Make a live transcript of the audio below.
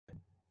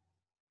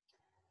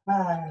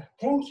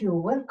Thank you.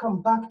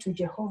 Welcome back to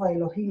Jehovah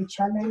Elohim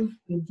channel.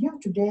 With you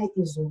today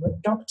is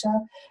Dr.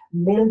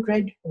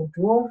 Mildred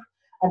Oduor,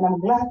 and I'm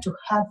glad to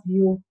have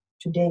you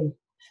today.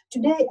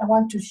 Today, I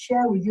want to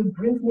share with you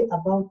briefly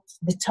about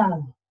the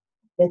tongue.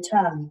 The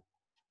tongue.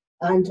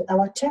 And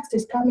our text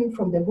is coming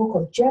from the book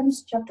of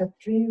James, chapter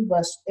 3,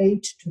 verse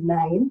 8 to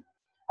 9.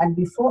 And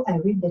before I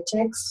read the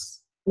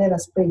text, let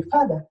us pray.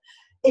 Father,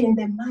 in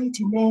the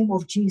mighty name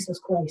of Jesus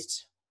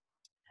Christ,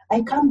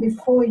 I come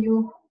before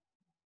you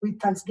with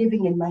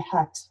thanksgiving in my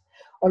heart.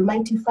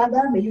 Almighty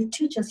Father, may you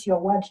teach us your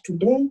word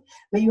today.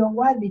 May your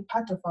word be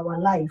part of our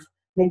life.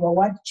 May your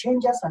word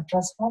change us and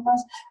transform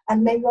us.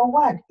 And may your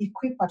word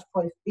equip us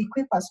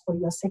for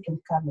your second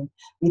coming.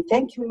 We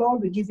thank you,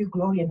 Lord. We give you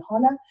glory and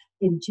honor.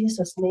 In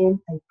Jesus' name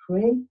I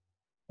pray.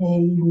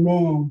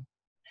 Amen.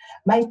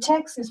 My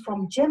text is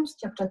from James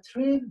chapter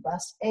 3,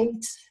 verse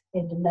 8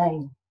 and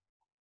 9.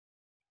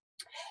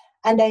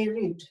 And I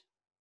read,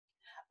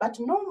 "But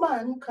no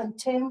man can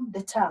tame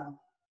the tongue.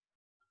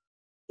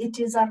 It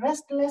is a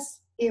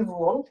restless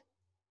evil,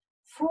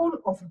 full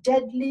of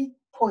deadly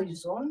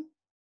poison.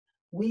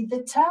 With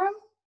the tongue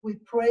we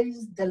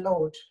praise the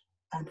Lord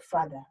and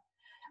Father,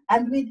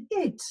 and with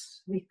it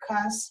we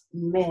curse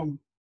men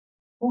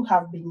who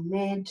have been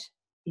made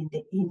in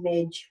the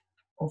image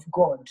of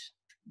God."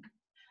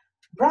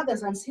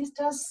 Brothers and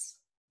sisters,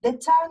 the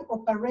tongue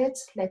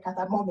operates like a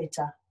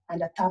thermometer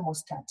and a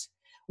thermostat.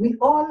 We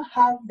all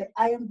have the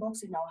iron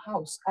box in our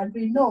house, and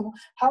we know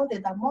how the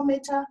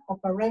thermometer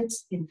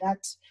operates in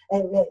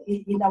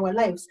our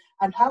lives,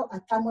 and how a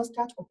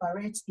thermostat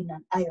operates in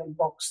an iron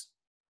box.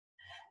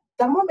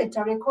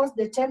 Thermometer records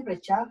the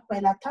temperature,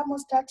 while a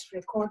thermostat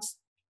records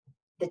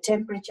the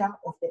temperature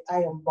of the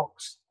iron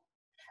box.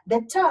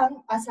 The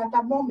tongue as a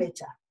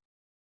thermometer.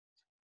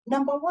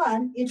 Number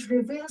one, it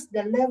reveals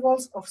the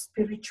levels of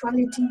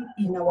spirituality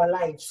in our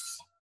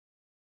lives.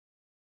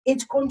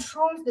 It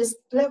controls the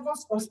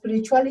levels of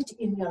spirituality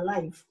in your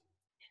life.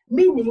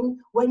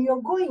 Meaning, when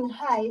you're going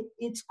high,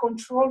 it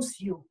controls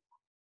you.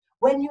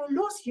 When you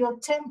lose your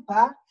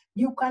temper,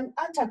 you can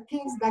utter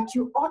things that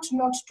you ought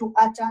not to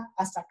utter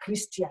as a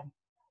Christian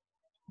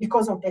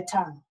because of the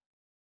tongue.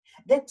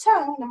 The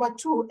tongue, number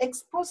two,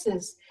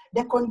 exposes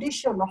the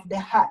condition of the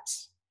heart.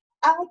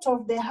 Out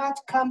of the heart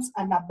comes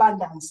an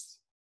abundance.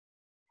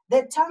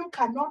 The tongue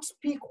cannot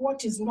speak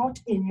what is not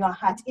in your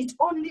heart. It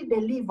only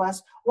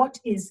delivers what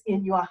is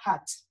in your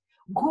heart.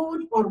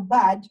 Good or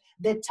bad,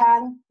 the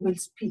tongue will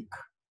speak.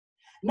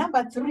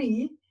 Number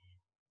three,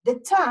 the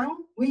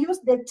tongue, we use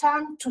the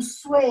tongue to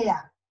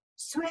swear.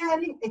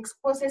 Swearing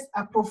exposes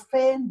a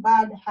profane,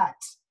 bad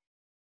heart.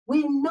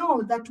 We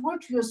know that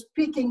what you're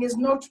speaking is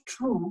not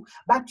true,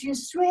 but you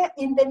swear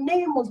in the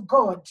name of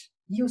God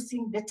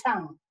using the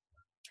tongue.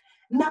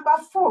 Number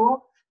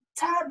four,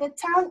 the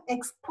tongue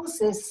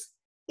exposes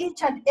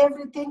each and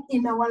everything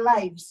in our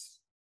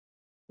lives.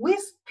 We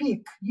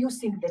speak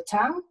using the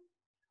tongue.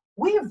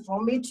 We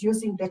vomit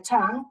using the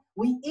tongue.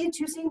 We eat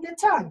using the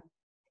tongue.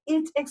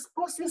 It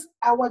exposes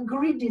our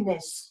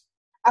greediness.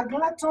 A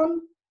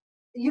glutton,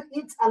 you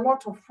eat a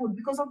lot of food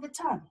because of the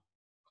tongue.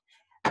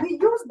 We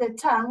use the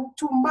tongue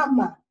to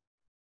murmur.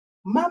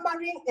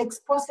 Murmuring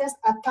exposes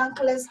a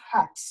thankless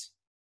heart.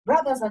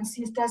 Brothers and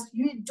sisters,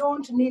 you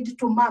don't need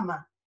to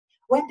murmur.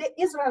 When the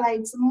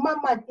Israelites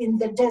murmured in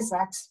the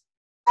desert,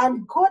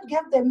 and God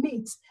gave them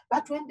meat,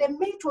 but when the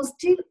meat was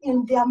still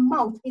in their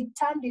mouth, it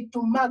turned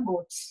into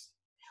maggots.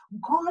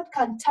 God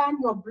can turn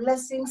your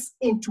blessings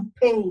into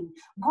pain.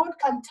 God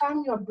can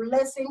turn your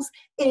blessings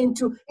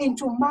into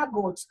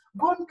maggots.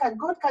 God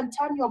can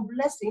turn your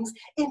blessings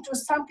into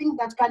something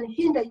that can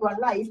hinder your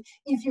life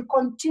if you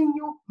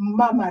continue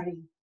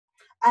murmuring.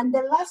 And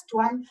the last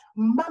one,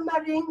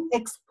 murmuring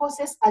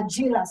exposes a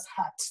jealous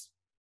heart.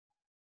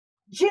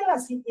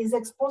 Jealousy is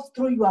exposed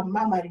through your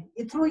murmuring,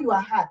 through your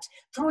heart,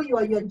 through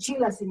your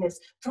jealousiness,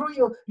 through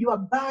your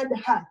bad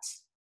heart.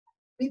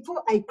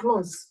 Before I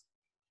close,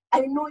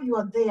 I know you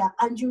are there,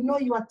 and you know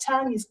your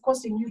tongue is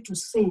causing you to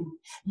sin.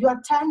 Your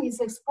tongue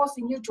is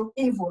exposing you to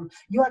evil.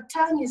 Your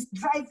tongue is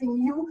driving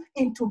you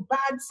into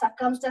bad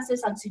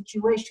circumstances and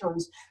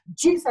situations.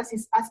 Jesus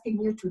is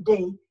asking you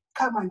today,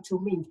 come unto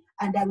me,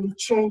 and I will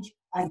change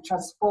and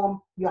transform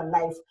your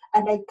life.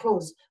 And I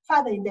close.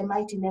 Father, in the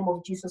mighty name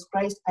of Jesus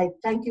Christ, I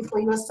thank you for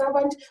your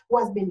servant who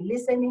has been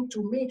listening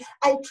to me.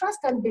 I trust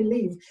and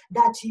believe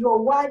that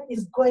your word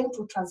is going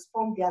to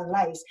transform their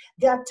lives.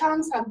 Their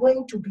tongues are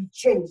going to be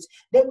changed.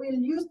 They will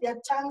use their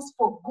tongues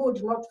for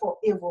good, not for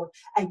evil.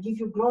 I give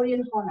you glory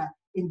and honor.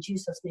 In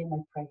Jesus' name I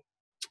pray.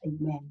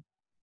 Amen.